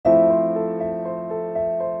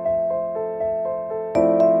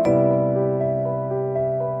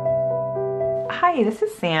Hi, this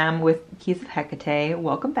is Sam with Keys of Hecate.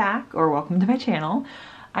 Welcome back, or welcome to my channel.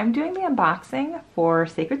 I'm doing the unboxing for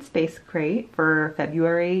Sacred Space Crate for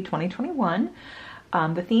February 2021.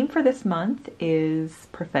 The theme for this month is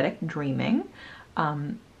Prophetic Dreaming.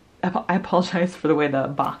 I apologize for the way the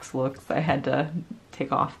box looks. I had to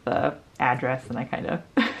take off the address and I kind of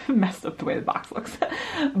messed up the way the box looks.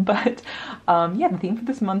 But yeah, the theme for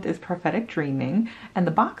this month is Prophetic Dreaming, and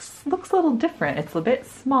the box looks a little different. It's a bit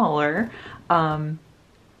smaller,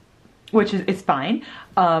 which is fine.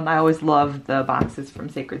 I always love the boxes from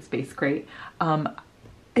Sacred Space Crate.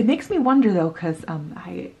 It makes me wonder though, because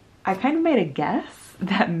I kind of made a guess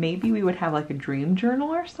that maybe we would have like a dream journal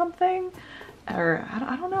or something. Or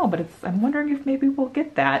I don't know, but I'm wondering if maybe we'll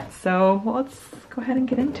get that. So let's go ahead and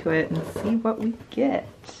get into it and see what we get.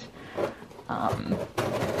 So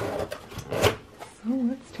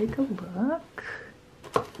let's take a look.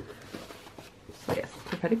 So yes,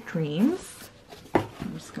 Prophetic Dreams.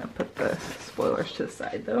 I'm just gonna put the spoilers to the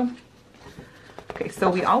side though. Okay, so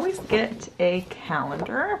we always get a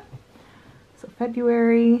calendar. So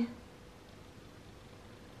February.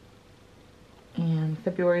 And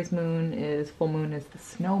February's moon is, full moon is the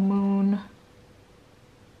snow moon.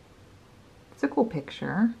 It's a cool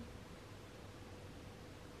picture.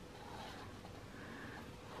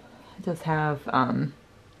 It does have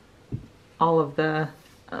all of the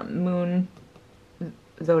moon,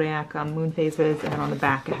 zodiac moon phases, and on the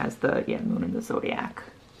back it has the moon and the zodiac.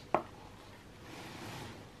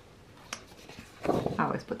 I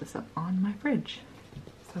always put this up on my fridge.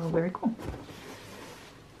 So very cool.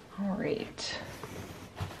 All right,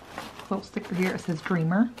 little sticker here, it says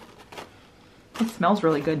Dreamer. It smells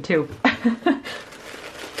really good too. All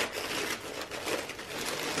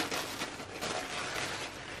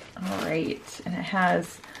right, and it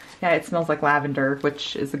has, it smells like lavender,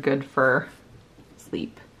 which is good for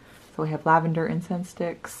sleep. So we have lavender incense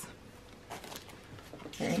sticks.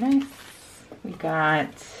 Very nice. We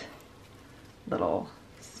got little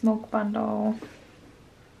smoke bundle.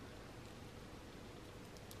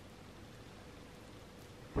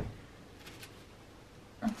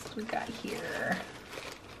 What we got here?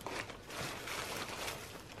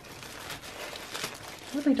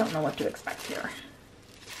 I really don't know what to expect here.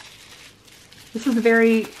 This is a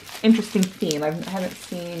very interesting theme. I haven't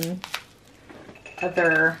seen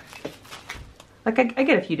other, like I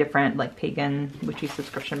get a few different like pagan witchy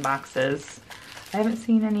subscription boxes. I haven't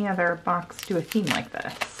seen any other box do a theme like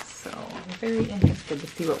this. So I'm very interested to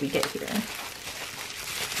see what we get here.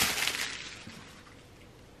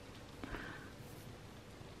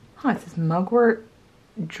 Oh, it says Mugwort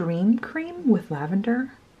Dream Cream with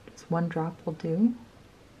lavender. Just one drop will do.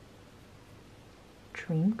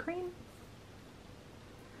 Dream Cream?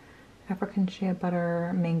 African shea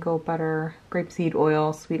butter, mango butter, grapeseed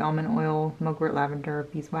oil, sweet almond oil, mugwort lavender,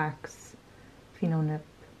 beeswax, phenolip.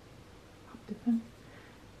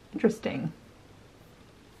 Interesting.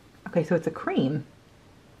 Okay, so it's a cream.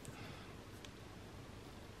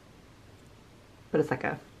 But it's like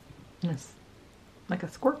a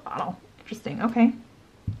squirt bottle. Interesting, okay.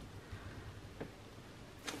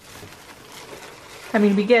 I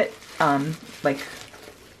mean, we get like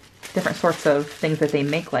different sorts of things that they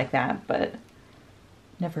make like that, but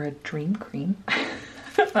never a dream cream. I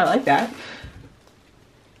like that.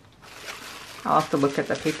 I'll have to look at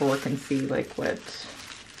the paperwork and see like what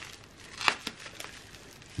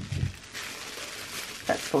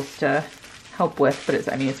that's supposed to help with, but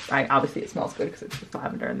obviously it smells good because it's just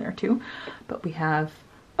lavender in there too. But we have,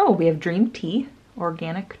 we have dream tea,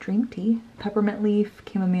 organic dream tea, peppermint leaf,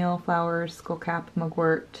 chamomile flowers, skullcap,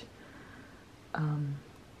 mugwort,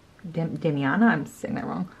 damiana, I'm saying that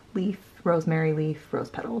wrong, leaf, rosemary leaf, rose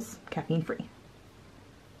petals, caffeine free.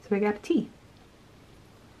 So we got a tea.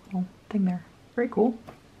 Little thing there. Very cool.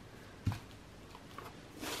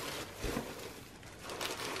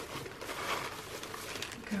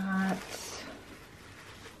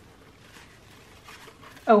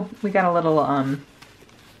 We got a little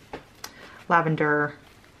lavender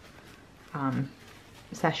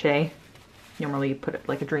sachet. Normally you put it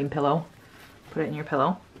like a dream pillow. Put it in your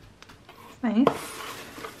pillow. It's nice.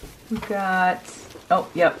 We got,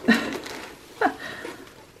 yep.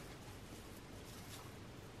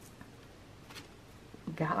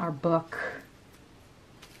 We got our book.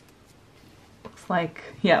 Looks like,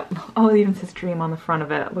 yep. Oh, it even says dream on the front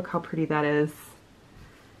of it. Look how pretty that is.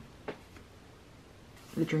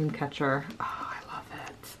 The dream catcher. Oh, I love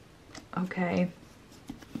it. Okay.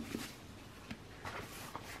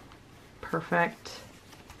 Perfect.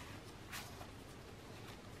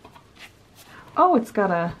 Oh, it's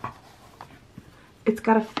got a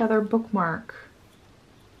feather bookmark.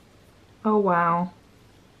 Oh, wow.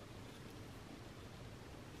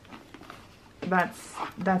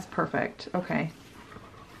 That's perfect. Okay.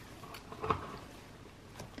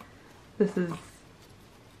 This is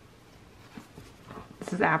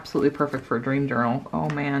absolutely perfect for a dream journal. Oh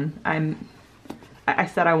man, I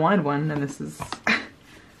said I wanted one, and this is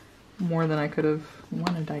more than I could have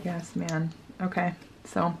wanted, I guess, man. Okay,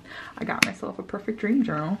 so I got myself a perfect dream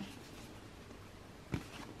journal.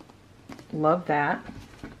 Love that.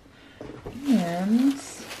 And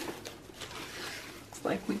it's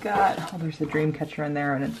like we got, oh, there's a dream catcher in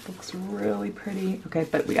there, and it looks really pretty. Okay,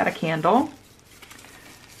 but we got a candle.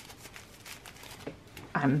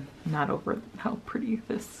 I'm not over how pretty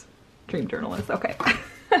this dream journal is. Okay.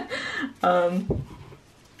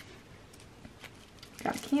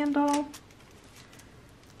 Got a candle.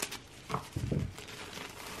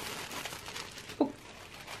 Oh.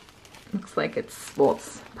 Looks like it's, well,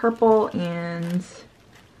 it's purple and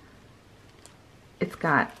it's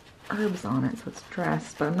got herbs on it, so it's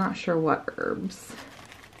dressed, but I'm not sure what herbs.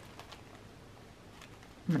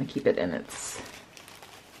 I'm gonna keep it in its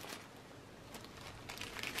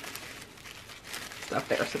stuff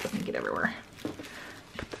there so it doesn't get everywhere.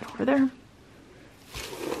 Put that over there.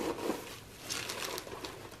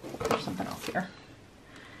 There's something else here.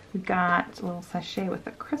 We've got a little sachet with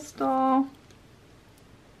a crystal.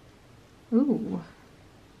 Ooh.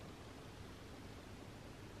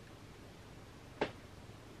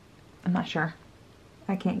 I'm not sure.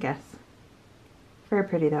 I can't guess. Very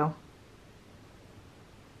pretty though.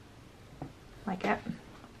 Like it.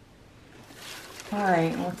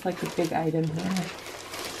 Alright, looks like a big item here.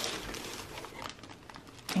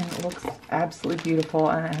 And it looks absolutely beautiful,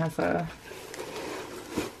 and it has a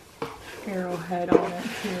arrowhead on it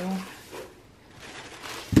too.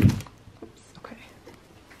 Oops, okay.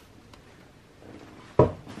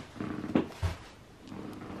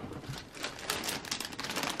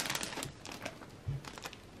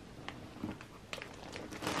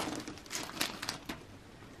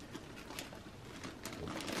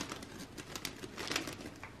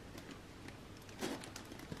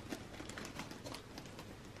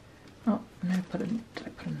 Oh, I'm gonna put did I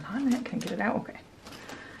put a knot in it? Can I get it out? Okay.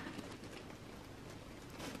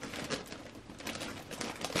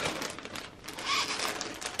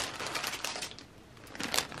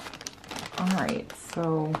 Alright,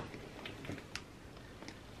 so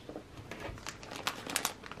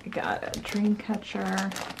I got a dream catcher.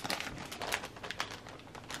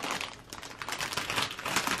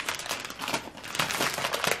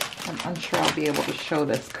 I'm unsure I'll be able to show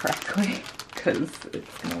this correctly because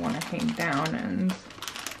it's going to want to hang down and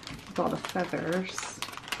with all the feathers.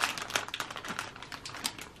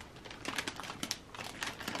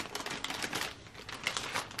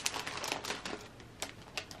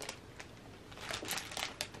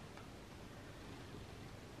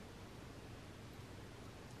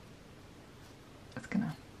 It's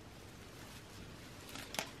gonna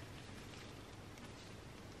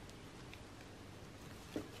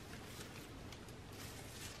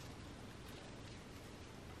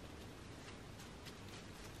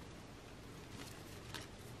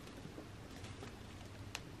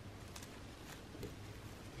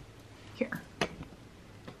here.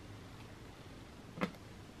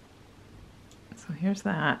 So here's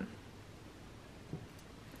that.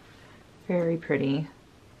 Very pretty.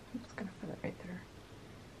 I'm just gonna put it right there.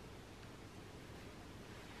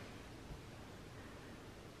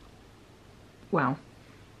 Wow.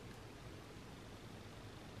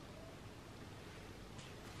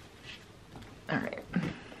 All right.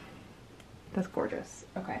 That's gorgeous.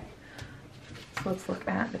 Okay. So let's look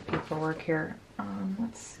at the paperwork here.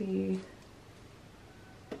 Let's see.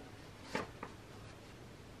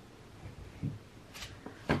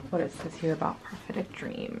 What it says here about prophetic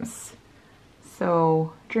dreams.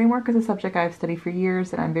 So, dream work is a subject I've studied for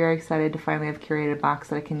years, and I'm very excited to finally have curated a box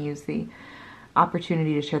that I can use the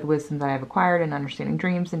opportunity to share the wisdom that I've acquired in understanding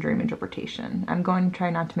dreams and dream interpretation. I'm going to try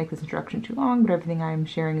not to make this introduction too long, but everything I'm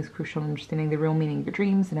sharing is crucial in understanding the real meaning of your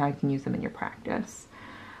dreams and how you can use them in your practice.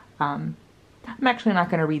 I'm actually not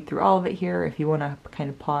going to read through all of it here. If you want to kind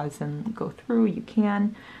of pause and go through, you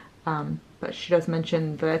can. But she does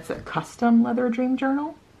mention that it's a custom leather dream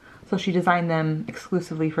journal. So she designed them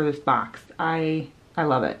exclusively for this box. I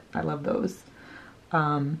love it. I love those.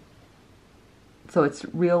 So it's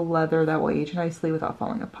real leather that will age nicely without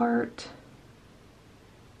falling apart.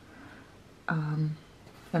 And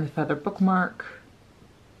a feather bookmark.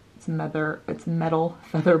 It's a metal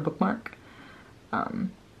feather bookmark.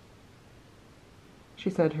 She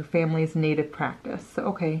said her family's native practice. So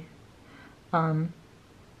okay.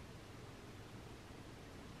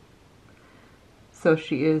 So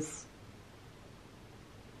she is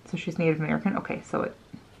So she's Native American. Okay, so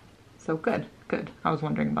good. I was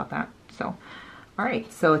wondering about that. So, all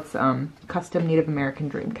right. So it's custom Native American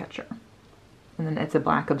dream catcher, and then it's a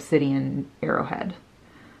black obsidian arrowhead.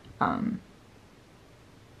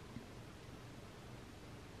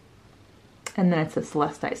 And then it's a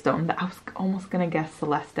celestite stone. I was almost gonna guess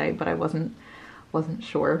celestite, but I wasn't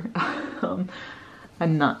sure.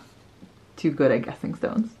 I'm not too good at guessing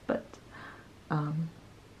stones, but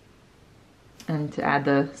and to add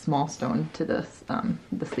the small stone to this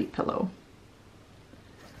the sleep pillow.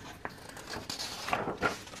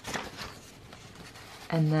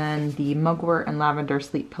 And then the mugwort and lavender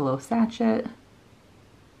sleep pillow sachet.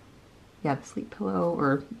 Yeah, the sleep pillow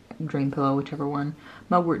or dream pillow, whichever one.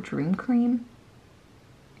 Mugwort dream cream.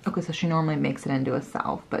 Okay, so she normally makes it into a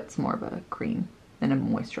salve, but it's more of a cream than a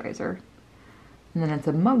moisturizer. And then it's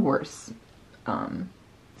a mugwort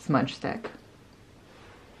smudge stick.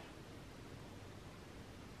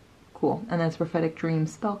 Cool. And then it's Prophetic Dream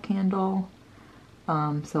spell candle.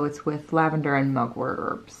 So it's with lavender and mugwort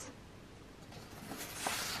herbs.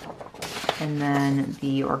 And then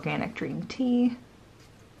the organic dream tea,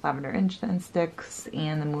 lavender incense sticks,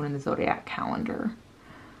 and the moon and the zodiac calendar.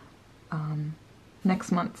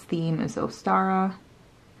 Next month's theme is Ostara,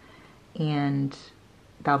 and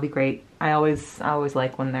that'll be great. I always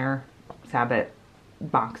like when they're Sabbat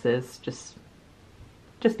boxes, just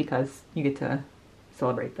because you get to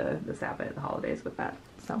celebrate the Sabbat, the holidays with that.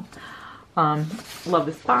 So, love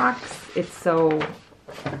this box. It's so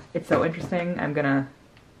interesting. I'm gonna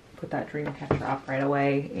put that dream catcher up right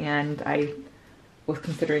away, and I was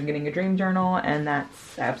considering getting a dream journal, and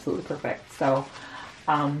that's absolutely perfect. So,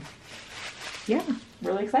 yeah,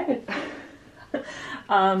 really excited.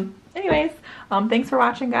 Anyways, thanks for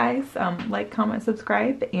watching, guys. Like, comment,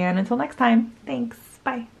 subscribe, and until next time, thanks.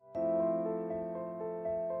 Bye.